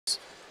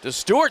to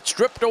Stewart,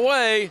 stripped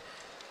away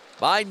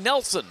by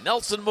Nelson.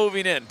 Nelson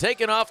moving in,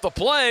 taken off the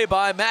play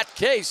by Matt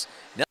Case.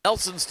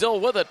 Nelson still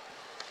with it.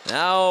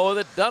 Now with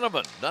it,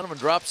 Donovan. Donovan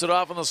drops it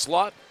off in the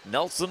slot.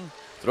 Nelson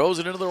throws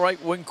it into the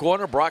right wing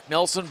corner. Brock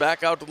Nelson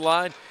back out to the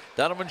line.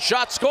 Donovan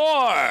shot,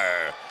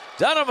 score!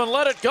 Donovan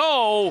let it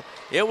go.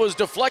 It was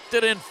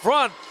deflected in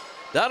front.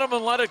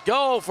 Donovan let it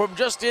go from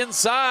just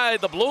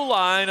inside the blue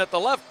line at the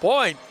left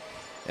point.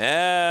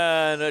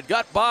 And it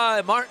got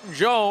by Martin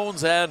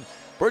Jones, and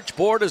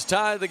Bridgeport has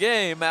tied the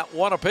game at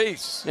 1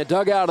 apiece. Yeah,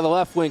 dug out of the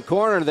left wing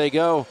corner. They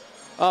go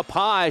up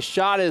high.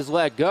 Shot is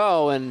let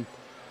go, and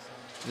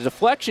the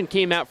deflection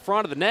came out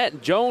front of the net.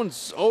 And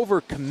Jones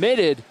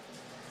overcommitted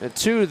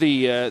to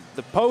the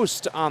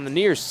post on the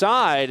near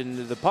side,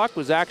 and the puck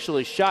was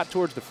actually shot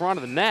towards the front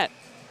of the net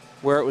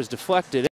where it was deflected.